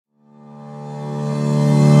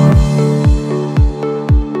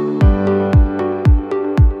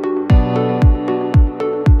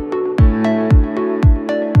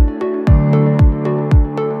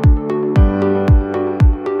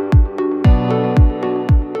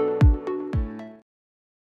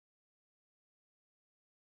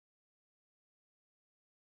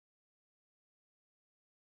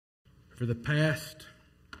For the past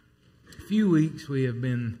few weeks, we have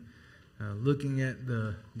been looking at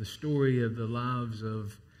the story of the lives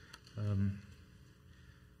of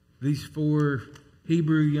these four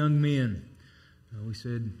Hebrew young men. We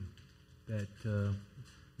said that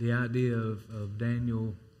the idea of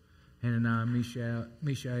Daniel, Hananiah,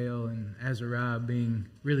 Mishael, and Azariah being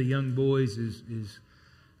really young boys is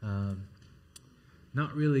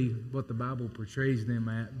not really what the Bible portrays them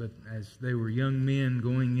at, but as they were young men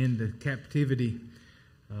going into captivity.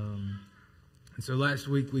 And so last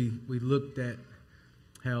week we looked at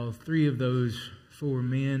how three of those four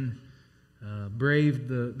men braved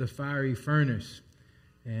the fiery furnace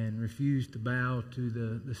and refused to bow to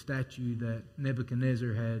the statue that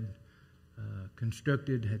Nebuchadnezzar had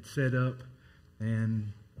constructed, had set up.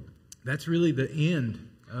 And that's really the end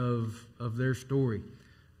of their story.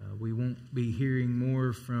 We won't be hearing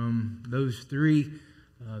more from those three.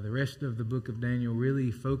 The rest of the book of Daniel really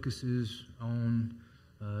focuses on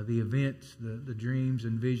the events, the dreams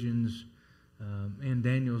and visions in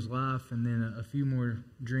Daniel's life, and then a few more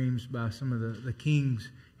dreams by some of the kings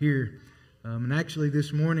here. And actually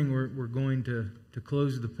this morning we're going to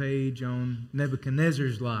close the page on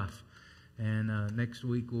Nebuchadnezzar's life. And next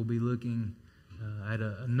week we'll be looking at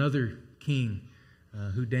another king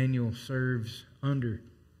who Daniel serves under.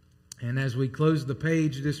 And as we close the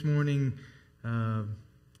page this morning,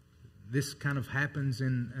 this kind of happens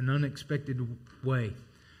in an unexpected way.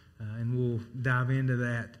 And we'll dive into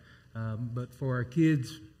that. But for our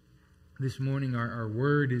kids this morning, our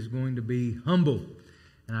word is going to be humble.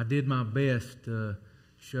 And I did my best to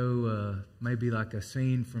show maybe like a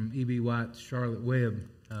scene from E.B. White's Charlotte Webb.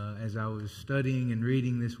 As I was studying and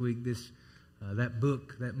reading this week, that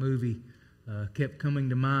book, that movie, kept coming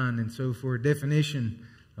to mind. And so for a definition,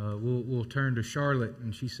 we'll turn to Charlotte,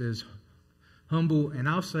 and she says, humble, and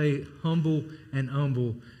I'll say humble and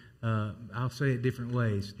humble. I'll say it different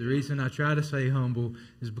ways. The reason I try to say humble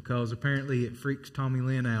is because apparently it freaks Tommy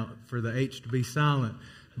Lynn out for the H to be silent.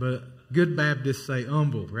 But good Baptists say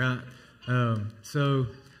humble, right? So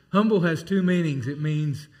humble has two meanings. It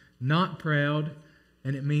means not proud,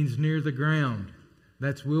 and it means near the ground.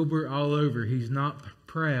 That's Wilbur all over. He's not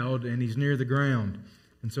proud, and he's near the ground.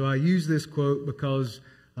 And so I use this quote because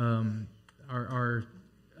our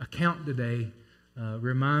account today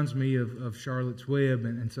reminds me of Charlotte's Web.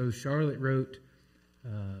 And so Charlotte wrote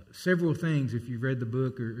several things. If you've read the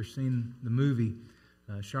book or seen the movie,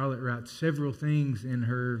 Charlotte writes several things in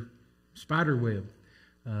her spider web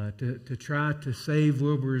to try to save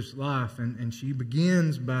Wilbur's life. And she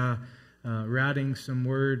begins by writing some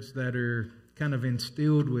words that are kind of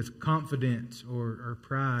instilled with confidence or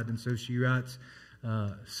pride. And so she writes,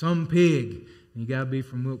 some pig. And you got to be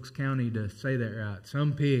from Wilkes County to say that right.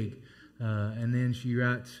 Some pig. And then she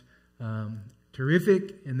writes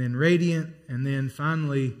terrific, and then radiant, and then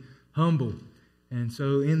finally humble. And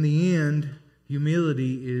so in the end,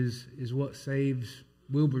 humility is what saves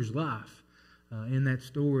Wilbur's life in that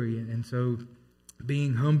story. And so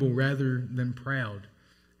being humble rather than proud.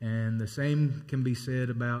 And the same can be said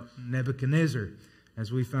about Nebuchadnezzar,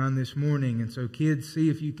 as we find this morning. And so kids, see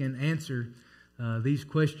if you can answer these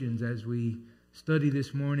questions as we study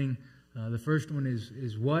this morning. The first one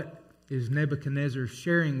is what is Nebuchadnezzar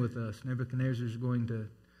sharing with us? Nebuchadnezzar is going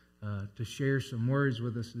to share some words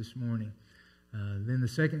with us this morning. Then the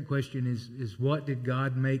second question is what did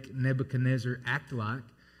God make Nebuchadnezzar act like?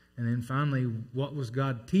 And then finally, what was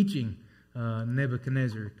God teaching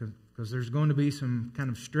Nebuchadnezzar? Because there's going to be some kind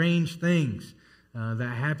of strange things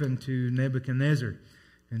that happen to Nebuchadnezzar.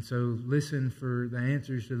 And so listen for the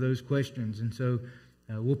answers to those questions. And so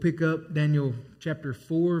we'll pick up Daniel chapter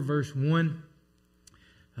 4, verse 1.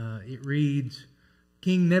 It reads,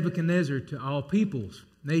 King Nebuchadnezzar, to all peoples,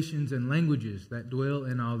 nations, and languages that dwell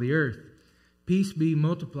in all the earth, peace be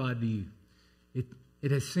multiplied to you. It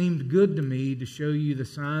has seemed good to me to show you the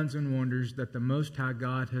signs and wonders that the Most High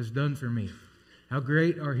God has done for me. How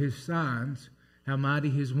great are His signs, how mighty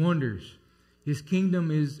His wonders. His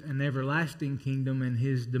kingdom is an everlasting kingdom, and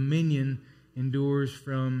His dominion endures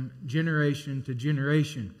from generation to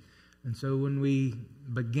generation. And so when we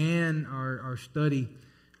began our study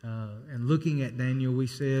and looking at Daniel, we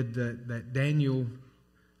said that Daniel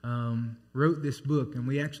wrote this book, and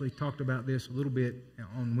we actually talked about this a little bit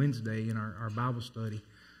on Wednesday in our Bible study,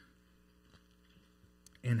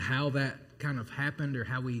 and how that kind of happened, or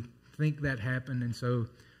how we think that happened. And so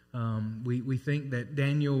we think that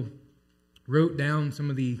Daniel wrote down some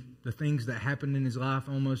of the things that happened in his life,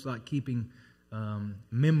 almost like keeping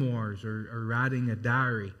memoirs or writing a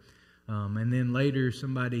diary. And then later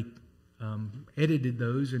somebody edited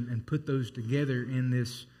those and put those together in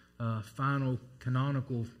this final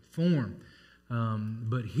canonical form.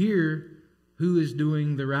 But here, who is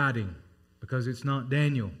doing the writing? Because it's not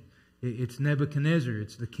Daniel. It's Nebuchadnezzar.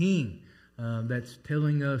 It's the king that's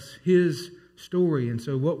telling us his story. And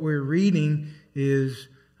so what we're reading is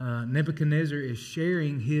Nebuchadnezzar is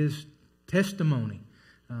sharing his testimony.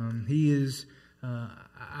 He is,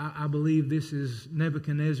 I believe this is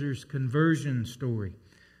Nebuchadnezzar's conversion story.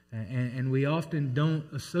 And we often don't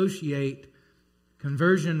associate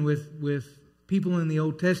conversion with people in the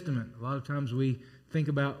Old Testament. A lot of times we think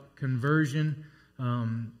about conversion,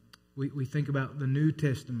 we think about the New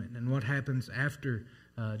Testament and what happens after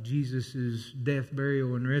Jesus' death,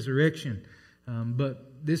 burial, and resurrection. But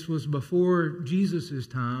this was before Jesus'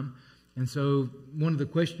 time. And so one of the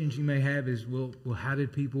questions you may have is, well, how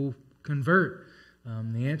did people convert?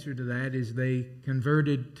 The answer to that is they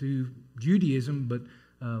converted to Judaism, but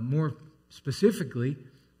more specifically,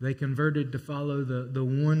 they converted to follow the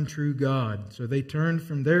one true God. So they turned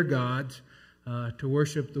from their gods to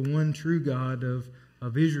worship the one true God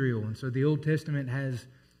of Israel. And so the Old Testament has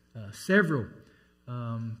several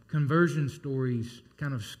conversion stories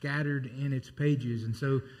kind of scattered in its pages. And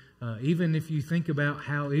so even if you think about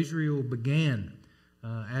how Israel began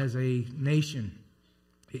as a nation,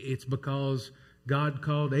 it's because God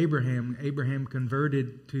called Abraham. Abraham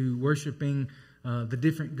converted to worshiping the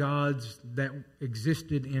different gods that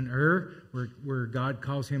existed in Ur, where God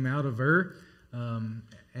calls him out of Ur.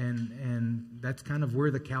 And that's kind of where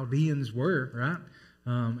the Chaldeans were, right?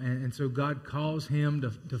 And so God calls him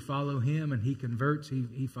to follow him, and he converts.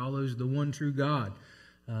 He follows the one true God.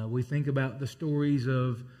 We think about the stories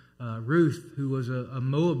of Ruth, who was a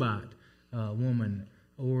Moabite woman,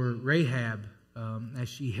 or Rahab, as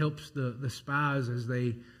she helps the spies as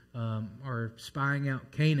they are spying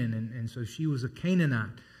out Canaan. And so she was a Canaanite,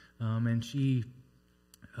 and she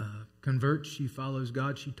converts. She follows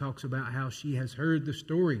God. She talks about how she has heard the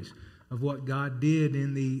stories of what God did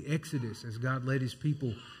in the Exodus as God led his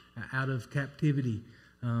people out of captivity.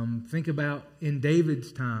 Think about in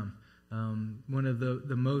David's time. One of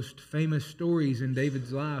the most famous stories in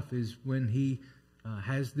David's life is when he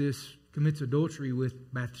commits adultery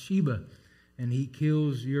with Bathsheba, and he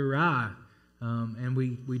kills Uriah. And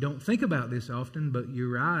we don't think about this often, but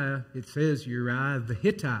Uriah, it says Uriah the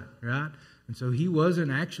Hittite, right? And so he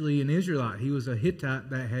wasn't actually an Israelite. He was a Hittite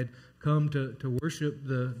that had come to worship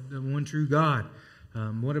the one true God.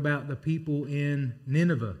 What about the people in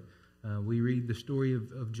Nineveh? We read the story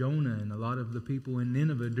of Jonah, and a lot of the people in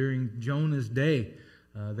Nineveh during Jonah's day,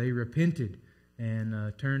 they repented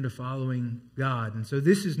and turned to following God. And so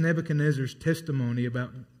this is Nebuchadnezzar's testimony about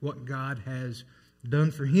what God has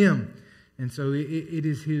done for him. And so it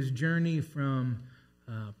is his journey from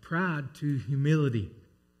pride to humility.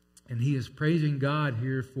 And he is praising God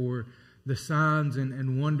here for the signs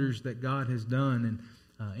and wonders that God has done.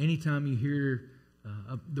 And anytime you hear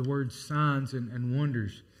the word signs and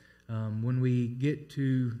wonders, when we get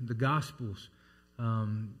to the Gospels,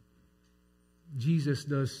 Jesus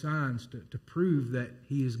does signs to prove that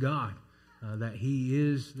he is God, that he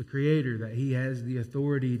is the Creator, that he has the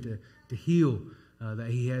authority to heal, that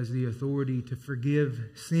he has the authority to forgive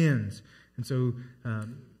sins. And so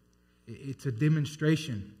it's a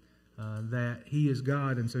demonstration that he is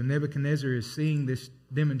God. And so Nebuchadnezzar is seeing this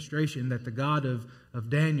demonstration that the God of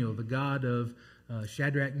Daniel, the God of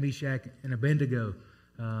Shadrach, Meshach, and Abed-nego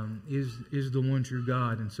is the one true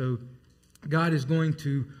God. And so God is going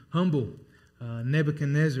to humble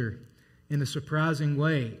Nebuchadnezzar in a surprising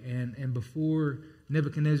way. And before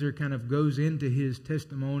Nebuchadnezzar kind of goes into his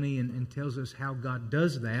testimony and tells us how God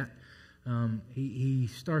does that, he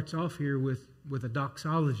starts off here with a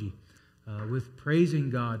doxology, with praising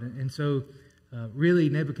God. And so really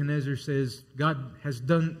Nebuchadnezzar says, God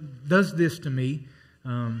does this to me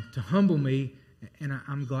to humble me, and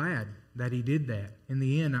I'm glad that he did that. In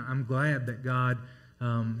the end, I'm glad that God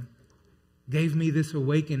gave me this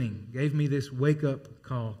awakening, gave me this wake-up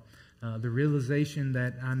call, the realization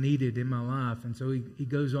that I needed in my life. And so he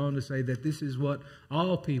goes on to say that this is what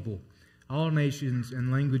all people, all nations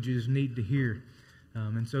and languages need to hear.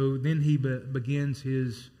 And so then he begins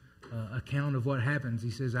his account of what happens.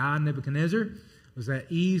 He says, I, Nebuchadnezzar, was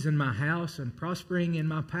at ease in my house and prospering in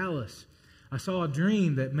my palace. I saw a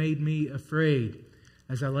dream that made me afraid.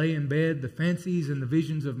 As I lay in bed, the fancies and the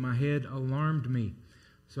visions of my head alarmed me.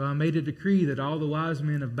 So I made a decree that all the wise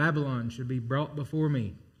men of Babylon should be brought before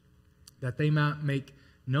me, that they might make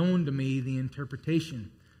known to me the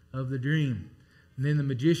interpretation of the dream. And then the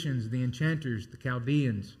magicians, the enchanters, the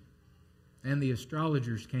Chaldeans, and the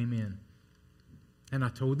astrologers came in. And I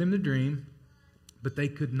told them the dream, but they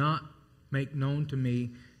could not make known to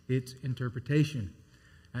me its interpretation.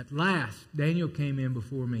 At last Daniel came in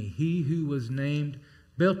before me, he who was named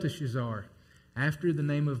Belteshazzar, after the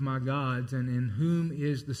name of my gods, and in whom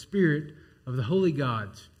is the spirit of the holy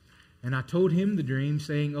gods. And I told him the dream,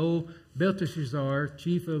 saying, O Belteshazzar,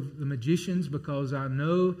 chief of the magicians, because I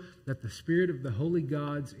know that the spirit of the holy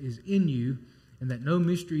gods is in you, and that no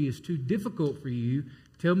mystery is too difficult for you,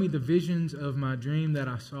 tell me the visions of my dream that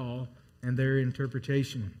I saw and their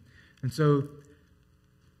interpretation. And so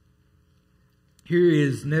here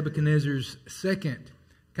is Nebuchadnezzar's second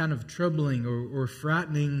kind of troubling or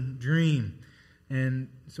frightening dream. And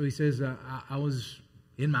so he says, I was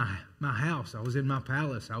in my house. I was in my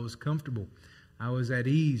palace. I was comfortable. I was at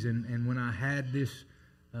ease. And when I had this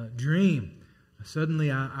dream,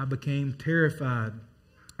 suddenly I became terrified.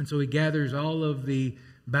 And so he gathers all of the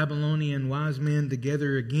Babylonian wise men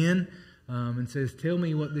together again and says, tell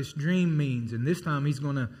me what this dream means. And this time he's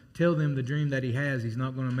going to tell them the dream that he has. He's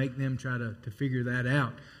not going to make them try to figure that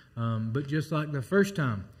out. But just like the first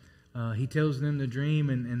time, he tells them the dream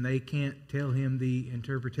and they can't tell him the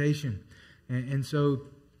interpretation. And so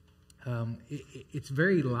it's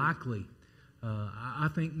very likely, I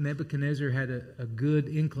think Nebuchadnezzar had a good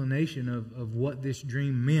inclination of what this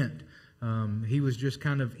dream meant. He was just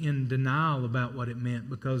kind of in denial about what it meant,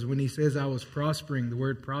 because when he says I was prospering, the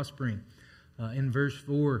word prospering in verse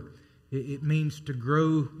 4, it means to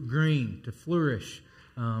grow green, to flourish,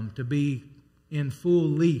 to be in full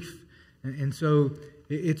leaf. And so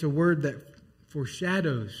it's a word that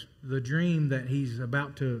foreshadows the dream that he's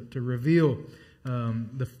about to reveal.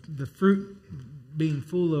 The fruit being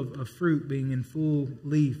full of fruit, being in full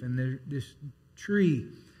leaf. And this tree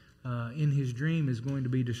in his dream is going to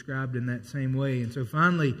be described in that same way. And so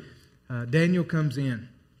finally, Daniel comes in.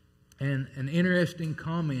 And an interesting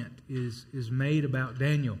comment is made about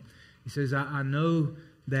Daniel. He says, I know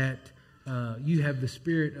that you have the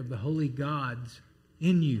spirit of the holy gods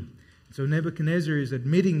in you. So Nebuchadnezzar is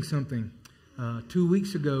admitting something. 2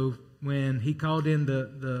 weeks ago, when he called in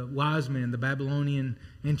the wise men, the Babylonian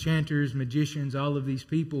enchanters, magicians, all of these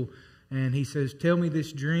people, and he says, tell me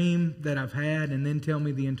this dream that I've had, and then tell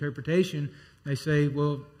me the interpretation. They say,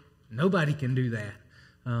 well, nobody can do that.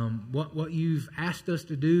 What you've asked us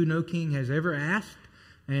to do, no king has ever asked,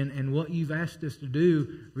 and what you've asked us to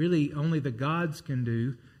do, really only the gods can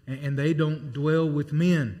do, and they don't dwell with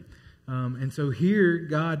men. And so here,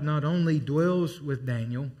 God not only dwells with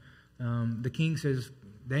Daniel, the king says,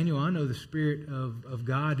 Daniel, I know the Spirit of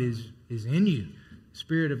God is in you. The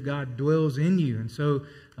Spirit of God dwells in you. And so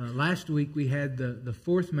last week we had the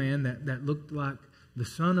fourth man that looked like the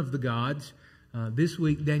son of the gods. This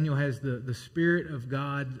week Daniel has the Spirit of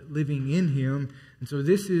God living in him. And so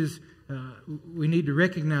this is, we need to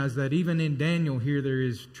recognize that even in Daniel here there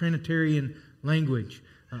is Trinitarian language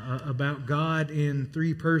about God in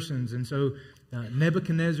three persons. And so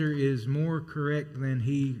Nebuchadnezzar is more correct than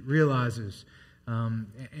he realizes.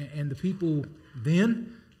 And the people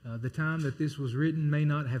then, the time that this was written, may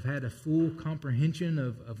not have had a full comprehension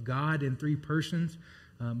of God in three persons,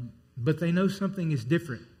 but they know something is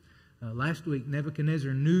different. Last week,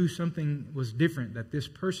 Nebuchadnezzar knew something was different, that this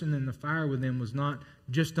person in the fire with him was not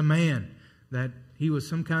just a man, that he was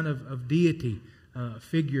some kind of deity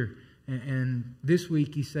figure. And this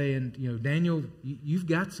week he's saying, Daniel, you've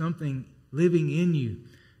got something living in you.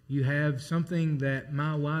 You have something that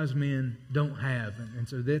my wise men don't have. And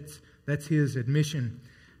so that's his admission.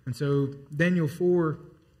 And so Daniel 4,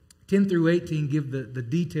 10 through 18 give the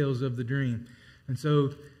details of the dream. And so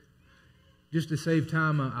just to save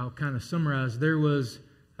time, I'll kind of summarize. There was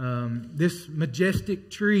this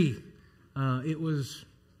majestic tree. It was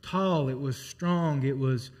tall. It was strong. It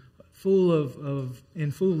was full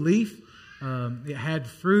in full leaf. It had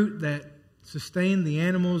fruit that sustained the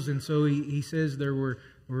animals. And so he says there were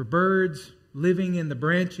birds living in the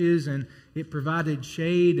branches, and it provided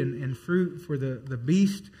shade and fruit for the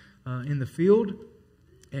beast in the field,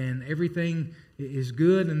 and everything is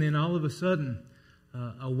good. And then all of a sudden,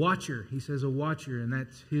 a watcher, he says a watcher, and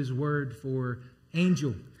that's his word for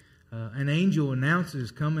angel. An angel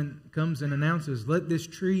comes and announces, let this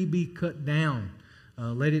tree be cut down.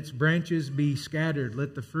 Let its branches be scattered.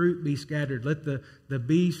 Let the fruit be scattered. Let the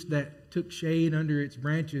beast that took shade under its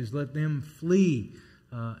branches, let them flee.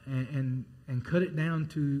 And cut it down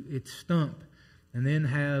to its stump, and then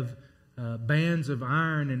have bands of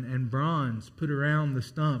iron and bronze put around the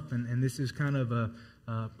stump, and this is kind of a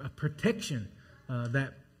protection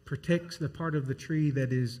that protects the part of the tree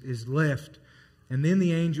that is left. And then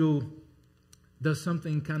the angel does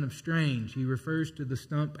something kind of strange. He refers to the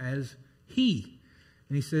stump as he,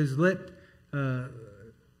 and he says,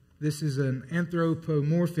 this is an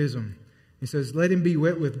anthropomorphism. He says, let him be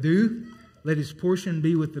wet with dew. Let his portion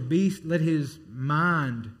be with the beast. Let his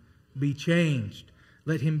mind be changed.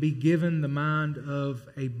 Let him be given the mind of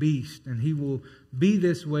a beast. And he will be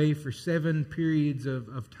this way for 7 periods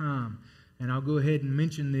of time. And I'll go ahead and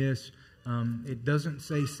mention this. It doesn't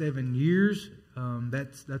say 7 years.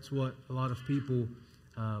 That's what a lot of people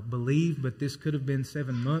believe. But this could have been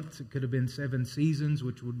 7 months. It could have been 7 seasons,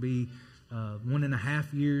 which would be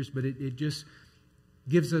 1.5 years. But it just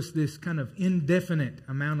gives us this kind of indefinite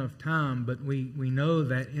amount of time. But we know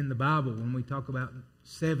that in the Bible, when we talk about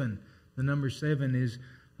 7, the number 7 is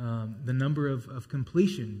the number of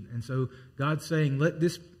completion. And so God's saying,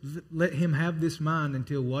 let him have this mind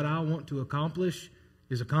until what I want to accomplish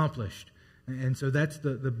is accomplished. And so that's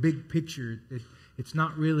the big picture. It's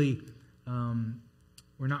not really,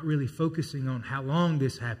 we're not really focusing on how long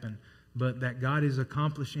this happened, but that God is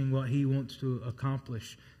accomplishing what he wants to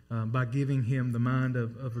accomplish by giving him the mind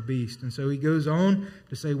of a beast. And so he goes on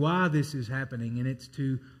to say why this is happening, and it's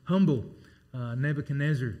to humble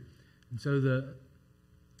Nebuchadnezzar. And so it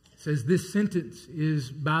says this sentence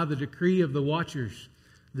is by the decree of the watchers,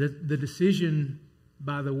 the decision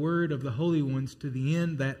by the word of the holy ones, to the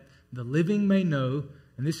end that the living may know,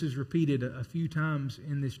 and this is repeated a few times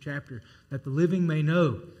in this chapter, that the living may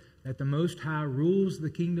know that the Most High rules the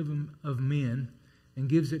kingdom of men and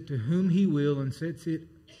gives it to whom he will, and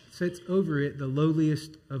sets over it the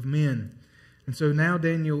lowliest of men. And so now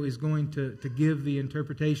Daniel is going to give the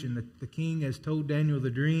interpretation. The king has told Daniel the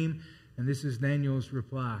dream, and this is Daniel's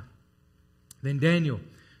reply. Then Daniel,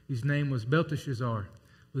 whose name was Belteshazzar,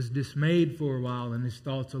 was dismayed for a while, and his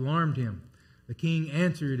thoughts alarmed him. The king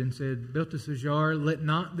answered and said, Belteshazzar, let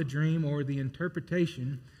not the dream or the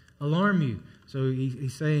interpretation alarm you. So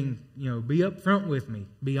he's saying, be upfront with me.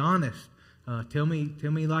 Be honest. Tell me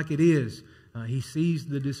like it is. He sees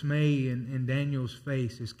the dismay in Daniel's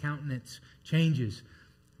face. His countenance changes.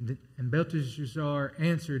 And Belteshazzar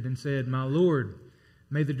answered and said, My Lord,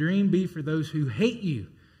 may the dream be for those who hate you,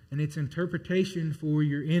 and its interpretation for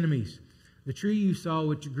your enemies. The tree you saw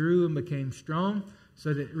which grew and became strong,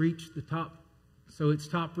 so that it reached the top, so its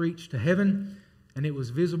top reached to heaven, and it was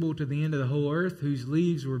visible to the end of the whole earth, whose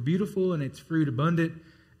leaves were beautiful and its fruit abundant,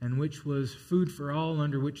 and which was food for all,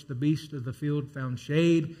 under which the beasts of the field found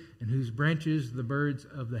shade, and whose branches the birds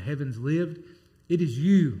of the heavens lived. It is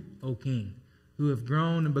you, O king, who have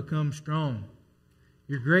grown and become strong.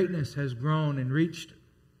 Your greatness has grown and reached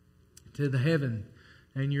to the heaven,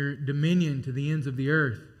 and your dominion to the ends of the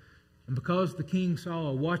earth. And because the king saw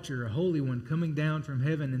a watcher, a holy one, coming down from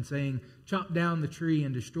heaven and saying, Chop down the tree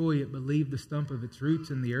and destroy it, but leave the stump of its roots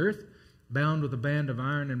in the earth, bound with a band of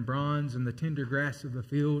iron and bronze and the tender grass of the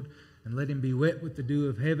field, and let him be wet with the dew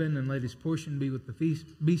of heaven, and let his portion be with the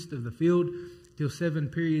beast of the field, till 7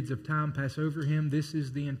 periods of time pass over him. This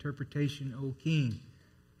is the interpretation, O king.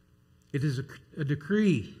 It is a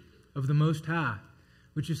decree of the Most High,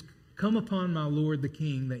 which is come upon my lord the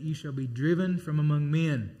king, that you shall be driven from among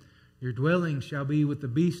men. Your dwelling shall be with the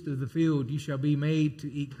beast of the field. You shall be made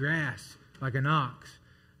to eat grass like an ox,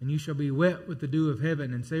 and you shall be wet with the dew of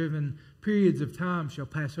heaven, and 7 periods of time shall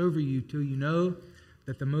pass over you, till you know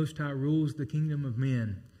that the Most High rules the kingdom of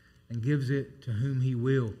men and gives it to whom he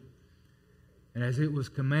will. And as it was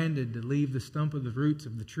commanded to leave the stump of the roots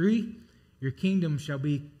of the tree, your kingdom shall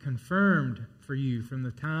be confirmed for you from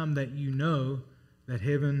the time that you know that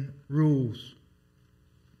heaven rules.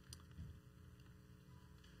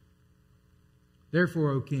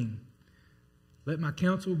 Therefore, O king, let my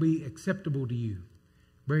counsel be acceptable to you.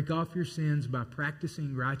 Break off your sins by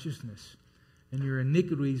practicing righteousness, and your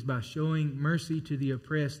iniquities by showing mercy to the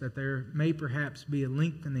oppressed, that there may perhaps be a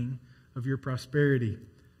lengthening of your prosperity.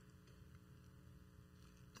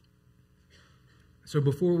 So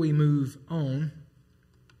before we move on,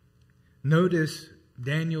 notice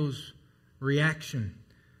Daniel's reaction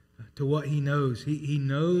to what he knows. He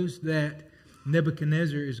knows that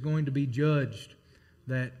Nebuchadnezzar is going to be judged,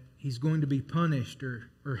 that he's going to be punished or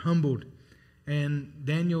humbled. And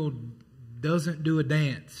Daniel doesn't do a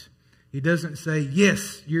dance. He doesn't say,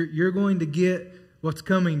 yes, you're going to get what's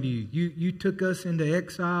coming to you. You took us into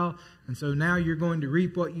exile, and so now you're going to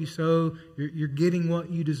reap what you sow. You're getting what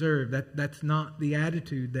you deserve. That's not the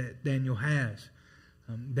attitude that Daniel has.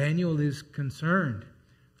 Daniel is concerned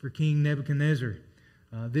for King Nebuchadnezzar,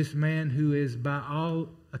 this man who is by all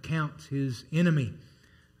accounts his enemy.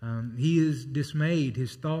 He is dismayed.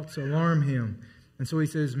 His thoughts alarm him. And so he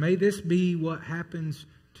says, may this be what happens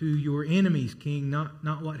to your enemies, king,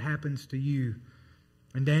 not what happens to you.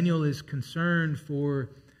 And Daniel is concerned for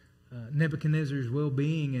Nebuchadnezzar's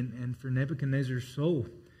well-being and for Nebuchadnezzar's soul.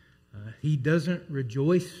 He doesn't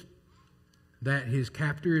rejoice that his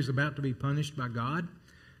captor is about to be punished by God.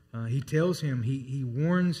 He tells him, he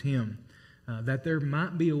warns him that there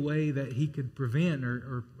might be a way that he could prevent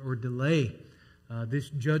or delay this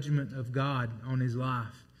judgment of God on his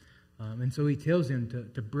life. And so he tells him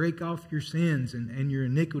to break off your sins and your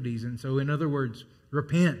iniquities. And so, in other words,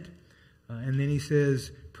 repent. And then he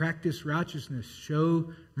says, practice righteousness,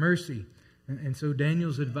 show mercy. And so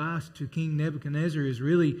Daniel's advice to King Nebuchadnezzar is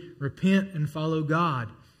really repent and follow God.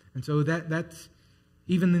 And so that's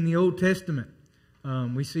even in the Old Testament.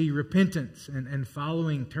 We see repentance and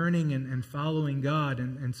following, turning and following God.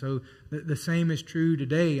 And so the same is true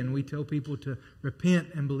today. And we tell people to repent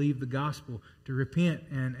and believe the gospel, to repent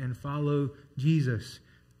and follow Jesus.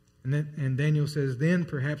 And Daniel says, then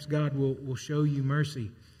perhaps God will show you mercy.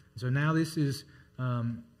 So now this is,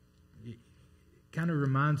 it kind of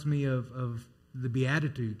reminds me of the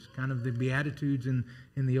Beatitudes, kind of the Beatitudes in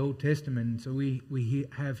the Old Testament. And so we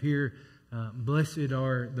have here, blessed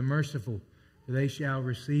are the merciful, for they shall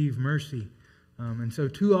receive mercy. And so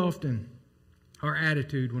too often, our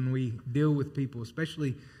attitude when we deal with people,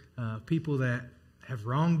 especially people that have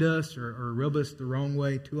wronged us or rub us the wrong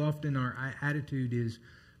way, too often our attitude is,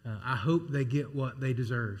 I hope they get what they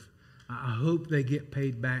deserve. I hope they get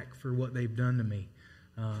paid back for what they've done to me.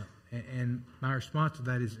 And my response to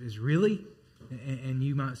that is really? And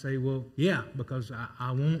you might say, well, yeah, because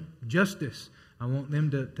I want justice. I want them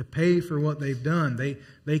to pay for what they've done.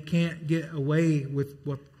 They can't get away with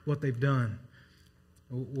what they've done.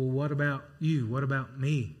 Well, what about you? What about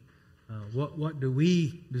me? What do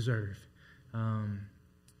we deserve?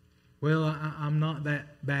 Well, I'm not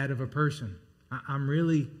that bad of a person. I'm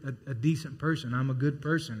really a decent person. I'm a good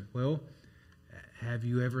person. Well, have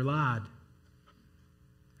you ever lied?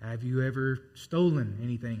 Have you ever stolen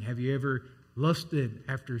anything? Have you ever lusted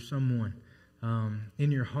after someone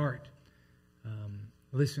in your heart?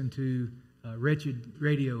 Listen to Wretched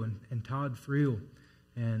Radio and Todd Friel.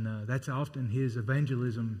 And that's often his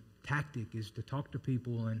evangelism tactic, is to talk to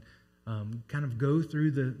people and kind of go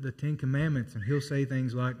through the Ten Commandments. And he'll say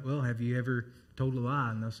things like, well, have you ever told a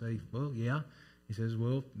lie? And they'll say, well, yeah. He says,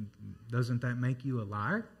 well, doesn't that make you a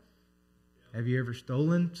liar? Have you ever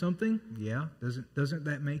stolen something? Yeah. Doesn't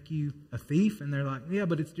that make you a thief? And they're like, yeah,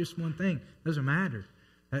 but it's just one thing. Doesn't matter.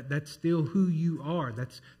 That's still who you are.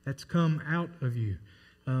 That's come out of you.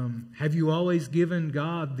 Have you always given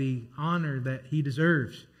God the honor that He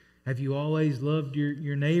deserves? Have you always loved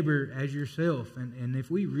your neighbor as yourself? And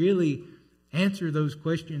if we really answer those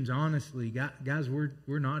questions honestly, guys,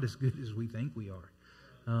 we're not as good as we think we are.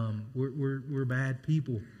 We're bad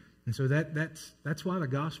people. And so that's why the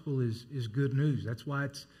gospel is good news. That's why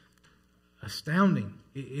it's astounding.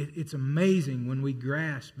 It's amazing when we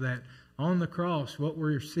grasp that on the cross what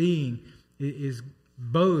we're seeing is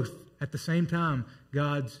both at the same time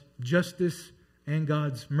God's justice and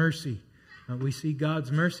God's mercy. We see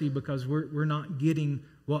God's mercy because we're not getting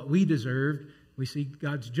what we deserved. We see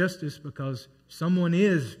God's justice because someone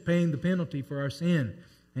is paying the penalty for our sin,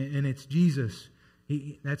 and it's Jesus.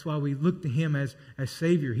 That's why we look to Him as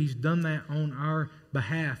Savior. He's done that on our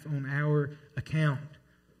behalf, on our account.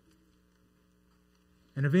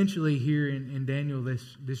 And eventually here in Daniel,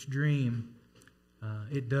 this dream,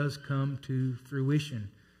 it does come to fruition.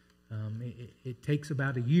 It takes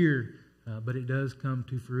about a year, but it does come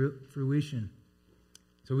to fruition.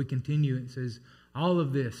 So we continue. It says, all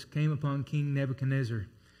of this came upon King Nebuchadnezzar.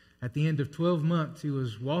 At the end of 12 months, he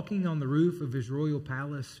was walking on the roof of his royal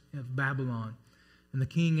palace of Babylon. And the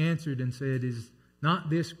king answered and said, is not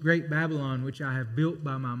this great Babylon, which I have built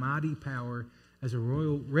by my mighty power as a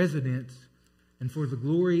royal residence and for the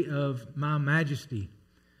glory of my majesty?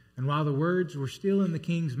 And while the words were still in the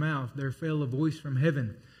king's mouth, there fell a voice from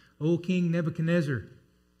heaven, O King Nebuchadnezzar,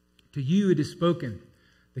 to you it is spoken,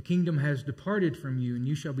 the kingdom has departed from you, and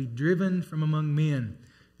you shall be driven from among men,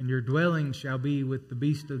 and your dwelling shall be with the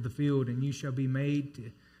beasts of the field, and you shall be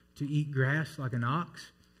made to eat grass like an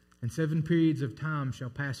ox. And 7 periods of time shall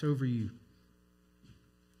pass over you,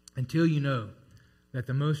 until you know that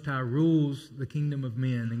the Most High rules the kingdom of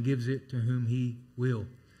men and gives it to whom He will.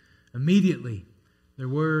 Immediately their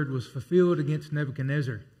word was fulfilled against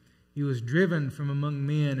Nebuchadnezzar. He was driven from among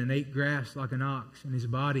men and ate grass like an ox, and his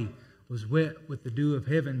body was wet with the dew of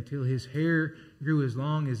heaven till his hair grew as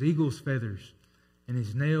long as eagle's feathers, and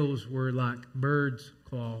his nails were like birds'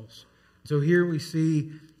 claws. So here we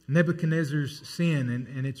see Nebuchadnezzar's sin,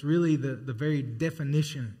 and it's really the very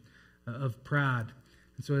definition of pride.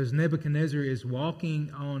 And so as Nebuchadnezzar is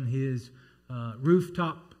walking on his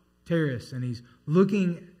rooftop terrace, and he's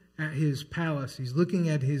looking at his palace, he's looking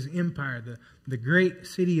at his empire, the great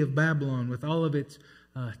city of Babylon with all of its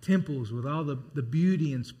temples, with all the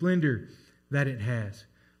beauty and splendor that it has.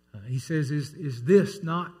 He says, is this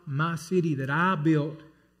not my city that I built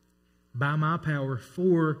by my power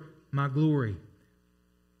for my glory?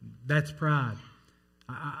 That's pride.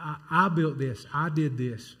 I built this. I did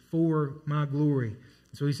this for my glory.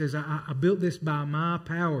 So he says, I built this by my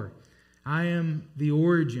power. I am the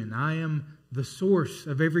origin. I am the source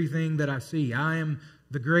of everything that I see. I am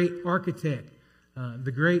the great architect,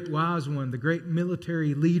 the great wise one, the great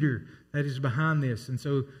military leader that is behind this. And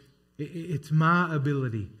so it's my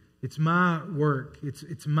ability. It's my work.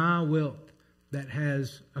 It's my wealth that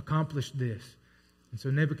has accomplished this. And so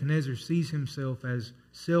Nebuchadnezzar sees himself as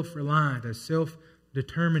self-reliant, as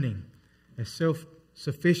self-determining, as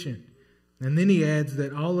self-sufficient. And then he adds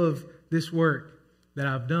that all of this work that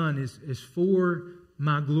I've done is for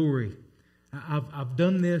my glory. I've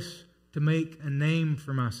done this to make a name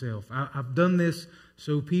for myself. I've done this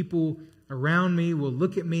so people around me will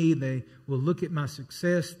look at me. They will look at my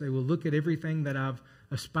success. They will look at everything that I've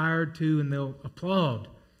aspired to, and they'll applaud.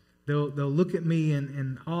 They'll look at me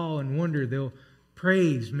in awe and wonder. They'll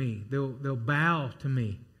praise me. They'll bow to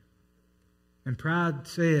me. And pride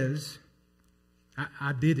says,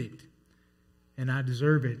 I did it, and I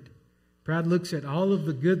deserve it. Pride looks at all of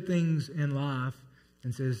the good things in life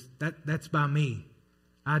and says, that's by me.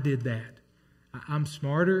 I did that. I'm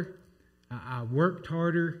smarter. I worked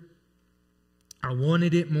harder. I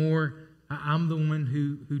wanted it more. I'm the one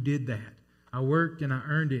who did that. I worked and I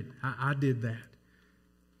earned it. I did that.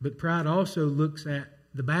 But pride also looks at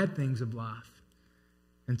the bad things of life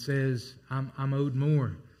and says, I'm owed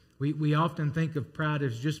more. We often think of pride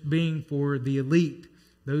as just being for the elite,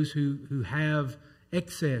 those who have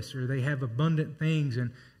excess or they have abundant things,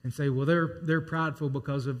 and say, well, they're prideful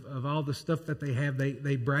because of all the stuff that they have.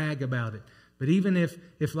 They brag about it. But even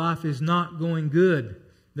if life is not going good,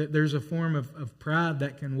 that there's a form of pride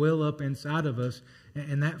that can well up inside of us,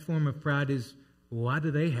 and that form of pride is, why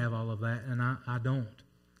do they have all of that and I don't?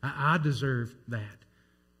 I deserve that.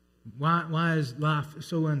 Why is life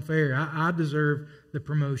so unfair? I deserve the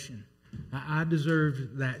promotion. I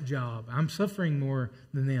deserve that job. I'm suffering more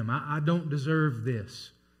than them. I don't deserve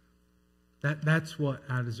this. That's what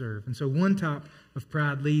I deserve. And so one type of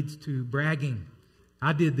pride leads to bragging.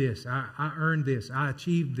 I did this. I earned this. I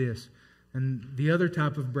achieved this. And the other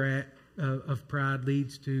type of pride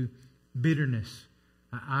leads to bitterness.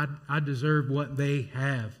 I deserve what they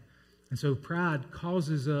have. And so pride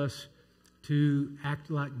causes us to act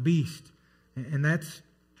like beasts. And that's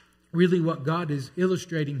really what God is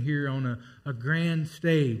illustrating here on a grand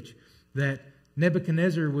stage. That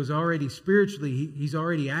Nebuchadnezzar was already spiritually, he's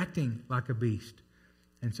already acting like a beast.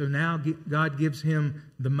 And so now God gives him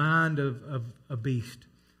the mind of a beast.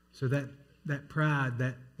 So that pride,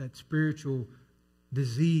 that spiritual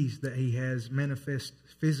disease that he has manifests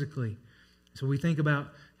physically. So we think about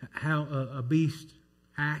how a beast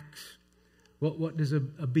acts. What does a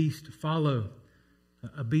beast follow?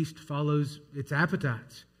 A beast follows its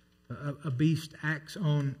appetites. A beast acts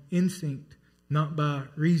on instinct, not by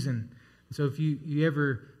reason. So if you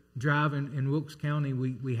ever drive in Wilkes County,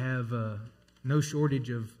 we have no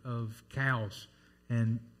shortage of cows,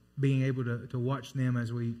 and being able to watch them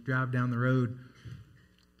as we drive down the road.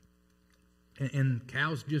 And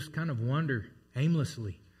cows just kind of wander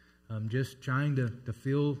aimlessly, just trying to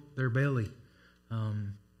fill their belly.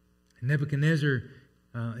 Nebuchadnezzar,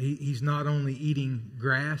 he's not only eating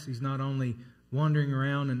grass, he's not only wandering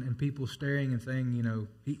around and people staring and saying,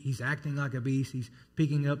 he's acting like a beast. He's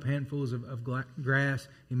picking up handfuls of grass.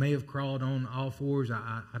 He may have crawled on all fours.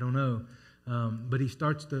 I don't know. But he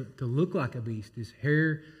starts to look like a beast. His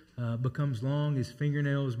hair becomes long. His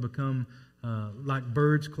fingernails become like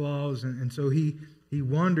bird's claws. And so he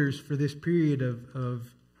wanders for this period of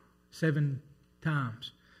 7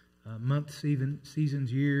 times. Months,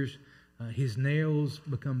 seasons, years. His nails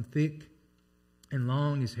become thick and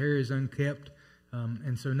long. His hair is unkempt.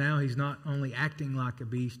 And so now he's not only acting like a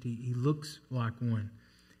beast, he looks like one.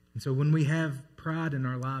 And so when we have pride in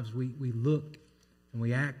our lives, we look and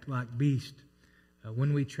we act like beasts.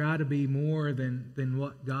 When we try to be more than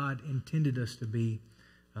what God intended us to be,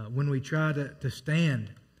 when we try to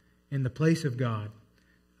stand in the place of God,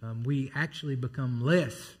 we actually become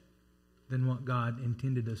less than what God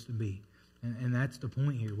intended us to be. And that's the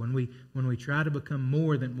point here. When we try to become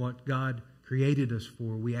more than what God created us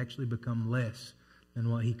for, we actually become less than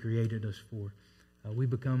what He created us for. We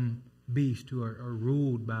become beasts who are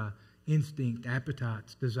ruled by instinct,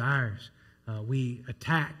 appetites, desires. We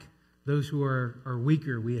attack those who are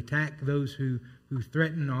weaker. We attack those who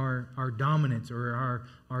threaten our dominance or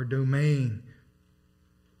our domain.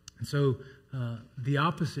 And so the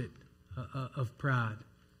opposite of pride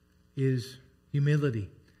is humility.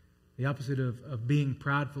 The opposite of being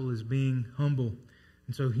prideful is being humble.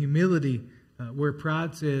 And so humility, where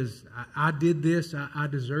pride says, I did this, I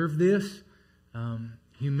deserve this,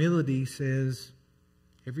 humility says,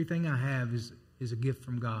 everything I have is a gift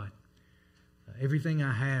from God. Everything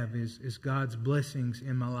I have is God's blessings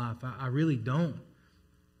in my life. I really don't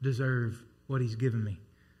deserve what He's given me.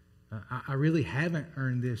 I really haven't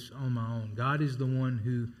earned this on my own. God is the one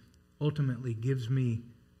who ultimately gives me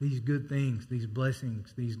these good things, these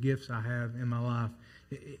blessings, these gifts I have in my life.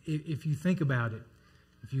 If you think about it,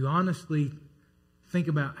 if you honestly think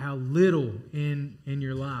about how little in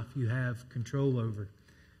your life you have control over,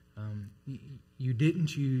 you didn't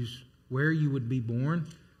choose where you would be born,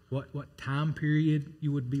 what time period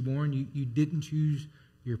you would be born. You didn't choose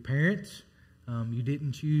your parents. You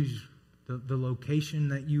didn't choose the location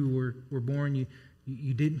that you were born.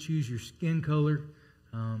 You didn't choose your skin color,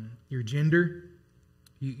 your gender.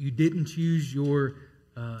 You didn't choose your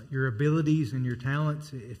abilities and your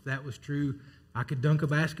talents. If that was true, I could dunk a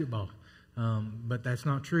basketball. But that's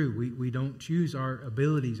not true. We don't choose our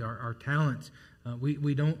abilities, our talents.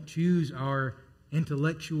 We don't choose our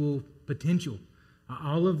intellectual potential.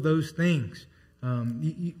 All of those things.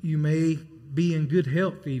 You may be in good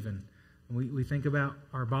health even. We think about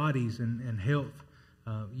our bodies and health.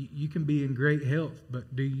 You can be in great health,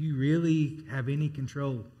 but do you really have any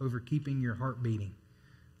control over keeping your heart beating?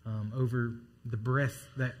 Over the breath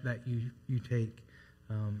that you take?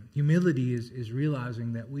 Humility is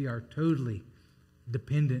realizing that we are totally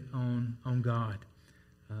dependent on God.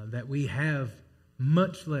 That we have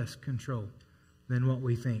much less control than what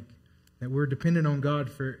we think. That we're dependent on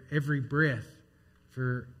God for every breath,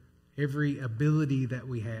 for every ability that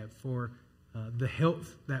we have, for the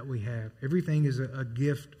health that we have. Everything is a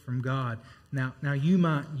gift from God. Now you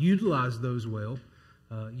might utilize those well.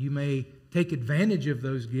 You may take advantage of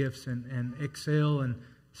those gifts and excel and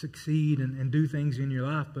succeed and do things in your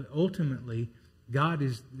life. But ultimately, God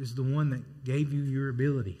is the one that gave you your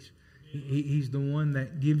abilities. He's the one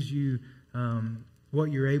that gives you what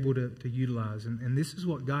you're able to utilize. And this is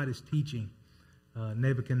what God is teaching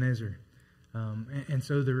Nebuchadnezzar. And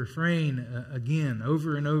so the refrain, again,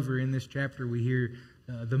 over and over in this chapter, we hear,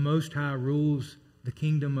 the Most High rules the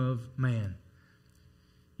kingdom of man.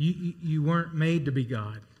 You weren't made to be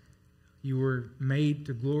God. You were made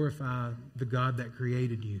to glorify the God that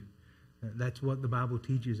created you. That's what the Bible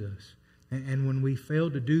teaches us. And when we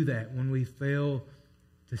fail to do that, when we fail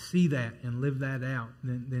to see that and live that out,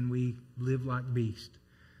 then we live like beasts.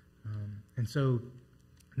 And so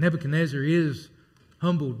Nebuchadnezzar is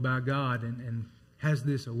humbled by God and has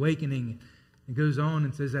this awakening. It goes on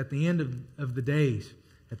and says, at the end of the days,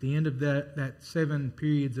 at the end of that 7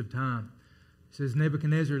 periods of time, it says,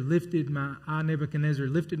 Nebuchadnezzar lifted my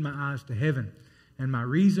eyes to heaven, and my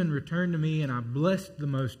reason returned to me, and I blessed the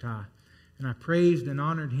Most High, and I praised and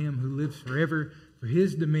honored Him who lives forever, for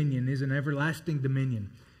His dominion is an everlasting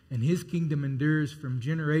dominion, and His kingdom endures from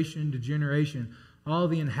generation to generation. All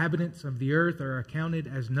the inhabitants of the earth are accounted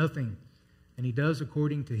as nothing, and He does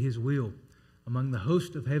according to His will among the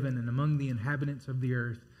host of heaven and among the inhabitants of the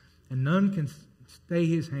earth, and none can stay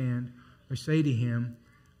His hand or say to Him,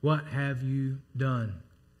 what have you done?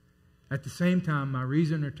 At the same time, my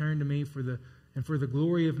reason returned to me for the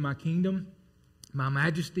glory of my kingdom. My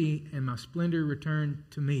majesty and my splendor returned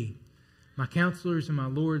to me. My counselors and my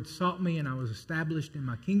lords sought me, and I was established in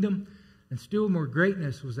my kingdom, and still more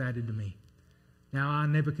greatness was added to me. Now I,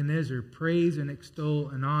 Nebuchadnezzar, praise and extol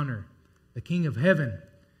and honor the King of heaven,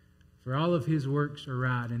 for all of His works are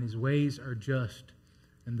right, and His ways are just,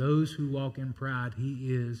 and those who walk in pride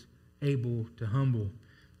He is able to humble.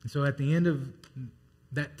 And so at the end of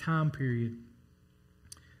that time period,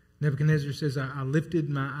 Nebuchadnezzar says, I lifted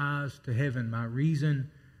my eyes to heaven. My reason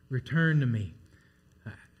returned to me.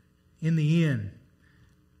 In the end,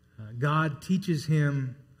 God teaches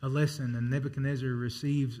him a lesson, and Nebuchadnezzar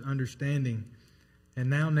receives understanding. And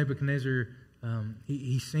now Nebuchadnezzar,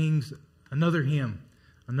 he sings another hymn,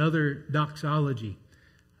 another doxology.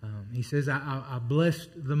 He says, I blessed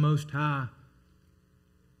the Most High.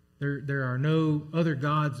 There are no other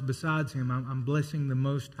gods besides Him. I'm blessing the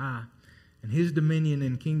Most High. And His dominion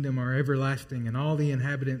and kingdom are everlasting, and all the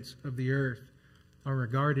inhabitants of the earth are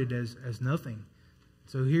regarded as nothing.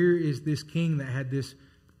 So here is this king that had this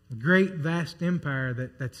great, vast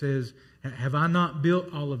empire that says, have I not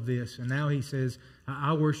built all of this? And now he says,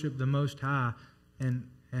 I worship the Most High. And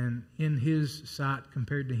in His sight,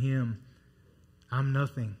 compared to Him, I'm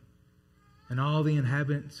nothing. And all the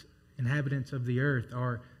inhabitants of the earth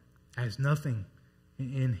are as nothing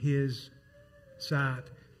in His sight.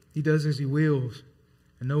 He does as He wills,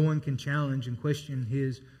 and no one can challenge and question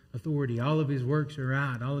His authority. All of His works are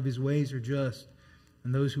right. All of His ways are just.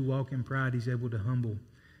 And those who walk in pride, He's able to humble.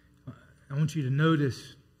 I want you to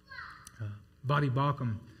notice Buddy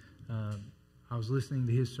Bauckham. I was listening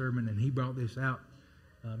to his sermon, and he brought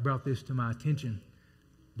this to my attention.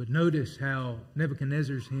 But notice how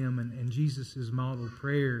Nebuchadnezzar's hymn and Jesus' model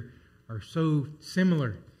prayer are so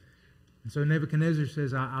similar. And so Nebuchadnezzar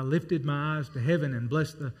says, I lifted my eyes to heaven and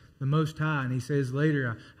blessed the Most High. And he says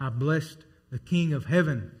later, I blessed the King of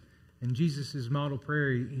heaven. And Jesus' model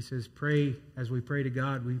prayer, he says, pray as we pray to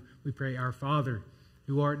God. We pray, Our Father,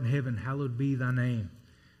 who art in heaven, hallowed be thy name.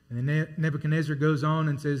 And then Nebuchadnezzar goes on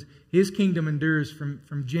and says, His kingdom endures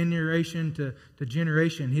from generation to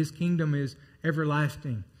generation. His kingdom is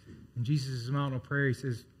everlasting. And Jesus' model prayer, he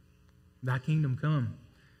says, Thy kingdom come.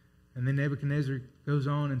 And then Nebuchadnezzar goes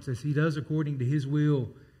on and says, He does according to His will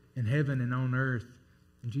in heaven and on earth.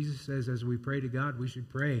 And Jesus says, as we pray to God, we should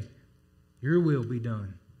pray, Your will be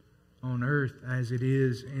done on earth as it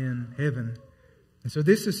is in heaven. And so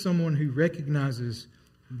this is someone who recognizes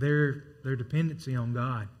their dependency on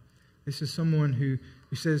God. This is someone who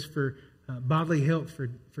says for bodily health,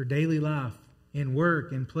 for daily life, in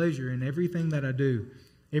work, in pleasure, in everything that I do,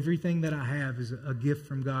 everything that I have is a gift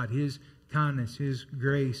from God. His kindness, His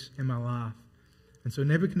grace in my life. And so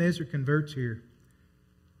Nebuchadnezzar converts here.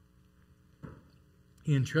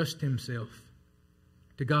 He entrusts himself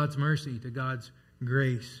to God's mercy, to God's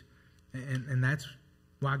grace. And that's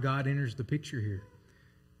why God enters the picture here.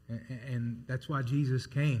 And that's why Jesus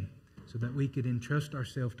came, so that we could entrust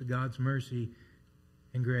ourselves to God's mercy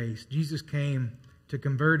and grace. Jesus came to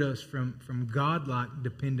convert us from godlike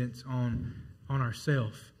dependence on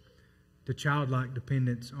ourselves to childlike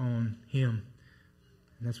dependence on Him.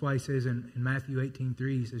 And that's why He says in Matthew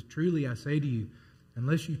 18:3, He says, Truly I say to you,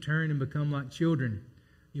 unless you turn and become like children,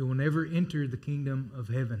 you will never enter the kingdom of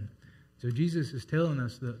heaven. So Jesus is telling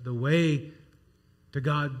us the way to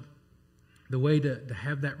God, the way to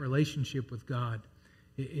have that relationship with God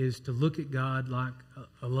is to look at God like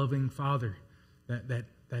a loving Father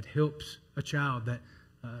that helps a child, that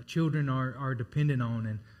children are dependent on.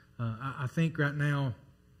 And I think right now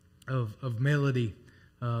of Melody,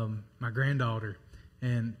 my granddaughter,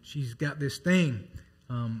 and she's got this thing.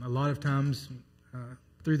 A lot of times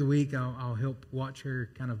through the week I'll help watch her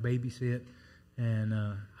kind of babysit, and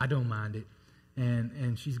I don't mind it.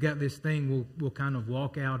 And she's got this thing. We'll kind of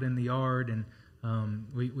walk out in the yard, and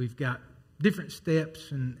we've got different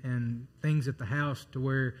steps and things at the house to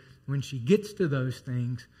where when she gets to those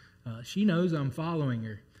things, she knows I'm following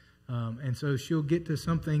her. And so she'll get to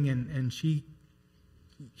something and she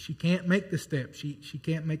can't make the step. She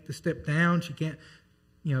can't make the step down. She can't,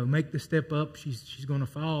 make the step up. She's going to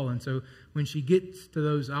fall. And so when she gets to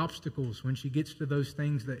those obstacles, when she gets to those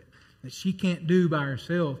things that she can't do by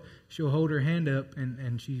herself, she'll hold her hand up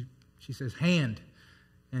and she says, hand.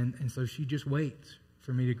 And so she just waits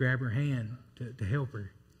for me to grab her hand to help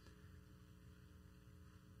her.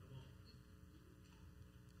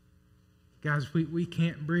 Guys, we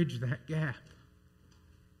can't bridge that gap.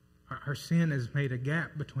 Our sin has made a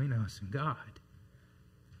gap between us and God.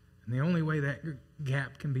 And the only way that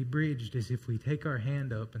gap can be bridged is if we take our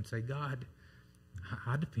hand up and say, God,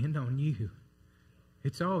 I depend on You.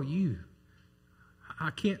 It's all You. I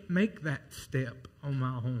can't make that step on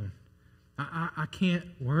my own. I can't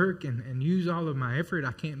work and use all of my effort.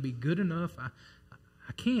 I can't be good enough.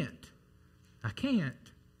 I can't.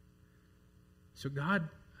 So God,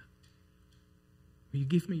 will You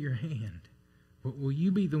give me Your hand? Will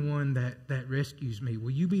You be the one that rescues me? Will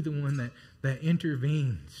You be the one that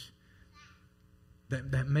intervenes?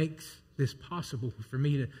 That makes this possible for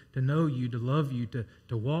me to know You, to love You,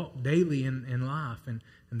 to walk daily in life. And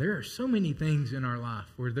there are so many things in our life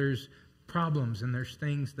where there's problems and there's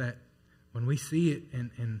things that when we see it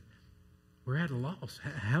and we're at a loss.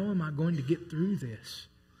 How am I going to get through this?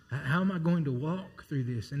 How am I going to walk through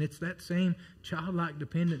this? And it's that same childlike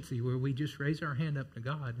dependency where we just raise our hand up to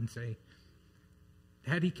God and say,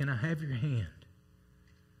 Daddy, can I have Your hand?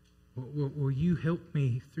 Will You help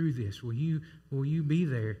me through this? Will you be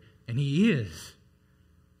there? And He is.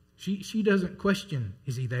 She doesn't question,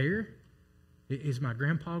 is He there? Is my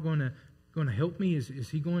grandpa going to help me? Is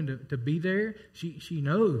he going to be there? She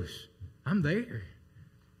knows I'm there.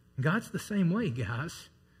 And God's the same way, guys.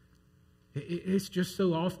 It's just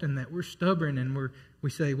so often that we're stubborn and we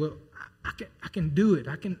say, well, I can do it.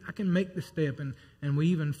 I can make the step, and we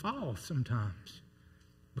even fall sometimes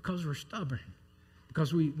because we're stubborn.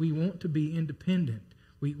 Because we want to be independent.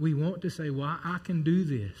 We want to say, well, I can do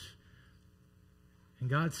this. And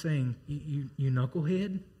God's saying, you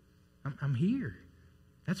knucklehead, I'm here.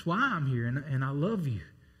 That's why I'm here, and I love you.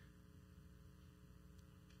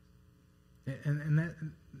 And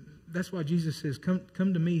that's why Jesus says,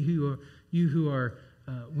 come to me, you who are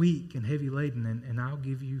weak and heavy laden, and I'll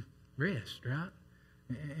give you rest, right?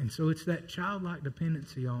 And so it's that childlike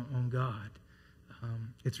dependency on God.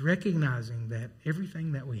 It's recognizing that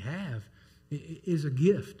everything that we have is a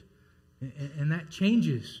gift, and that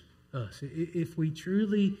changes us. If we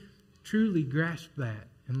truly grasp that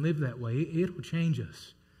and live that way, it'll change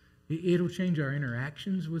us. It'll change our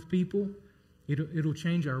interactions with people. It'll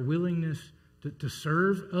change our willingness to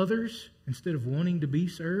serve others instead of wanting to be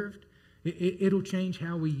served. It'll change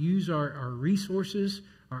how we use our resources,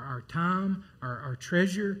 our time, our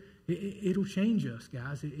treasure. It'll change us,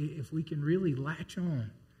 guys, if we can really latch on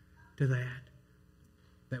to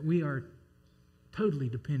that we are totally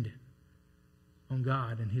dependent on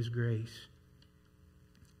God and His grace.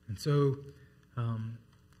 And so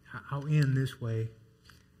I'll end this way.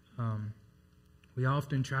 We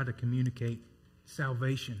often try to communicate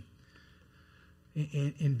salvation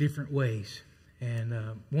in different ways. And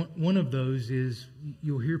one of those is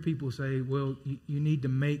you'll hear people say, well, you need to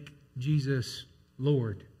make Jesus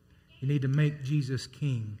Lord. You need to make Jesus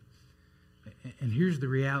King. And here's the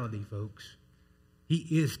reality, folks. He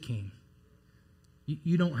is King.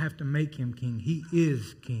 You don't have to make Him King. He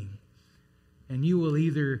is King. And you will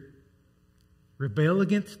either rebel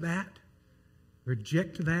against that,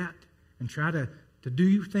 reject that, and try to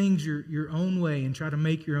do things your own way and try to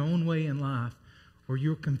make your own way in life, or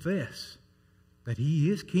you'll confess that He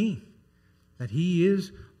is King, that He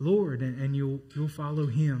is Lord, and you'll follow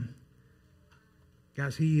Him.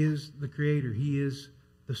 Guys, He is the Creator. He is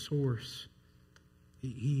the source.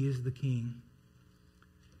 He is the King.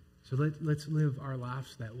 So let's live our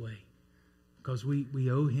lives that way, because we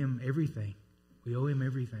owe Him everything. We owe Him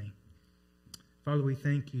everything. Father, we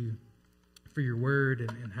thank You for Your Word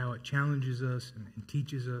and how it challenges us and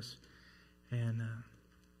teaches us. And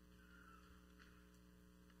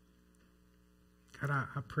God,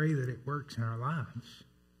 I pray that it works in our lives.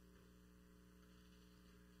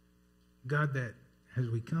 God, that as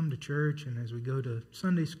we come to church and as we go to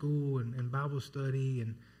Sunday school and Bible study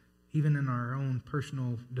and even in our own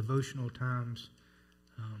personal devotional times,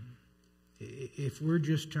 if we're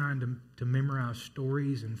just trying to memorize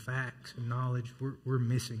stories and facts and knowledge, we're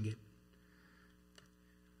missing it.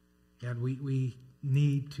 God, we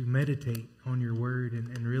need to meditate on Your Word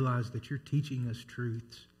and realize that You're teaching us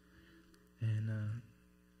truths, and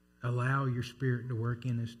allow Your Spirit to work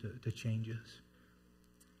in us to change us,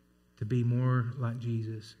 to be more like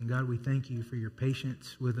Jesus. And God, we thank You for Your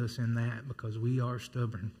patience with us in that, because we are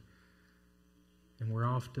stubborn and we're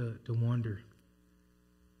off to wander.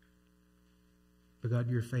 But God,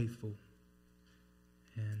 You're faithful.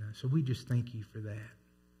 And so we just thank You for that.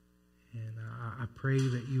 And I pray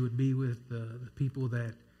that You would be with the people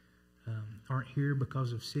that aren't here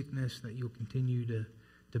because of sickness, that You'll continue to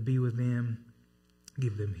be with them,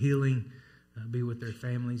 give them healing, be with their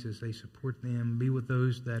families as they support them, be with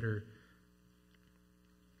those that are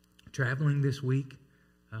traveling this week,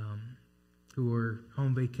 who are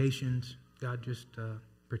home vacations. God, just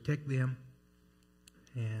protect them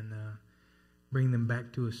and bring them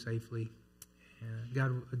back to us safely. And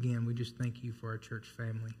God, again, we just thank You for our church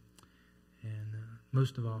family. And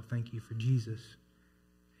most of all, thank You for Jesus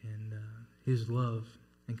and His love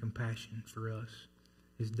and compassion for us,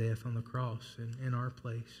 His death on the cross and in our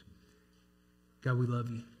place. God, we love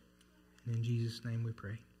You. And in Jesus' name we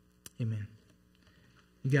pray. Amen.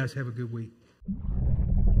 You guys have a good week.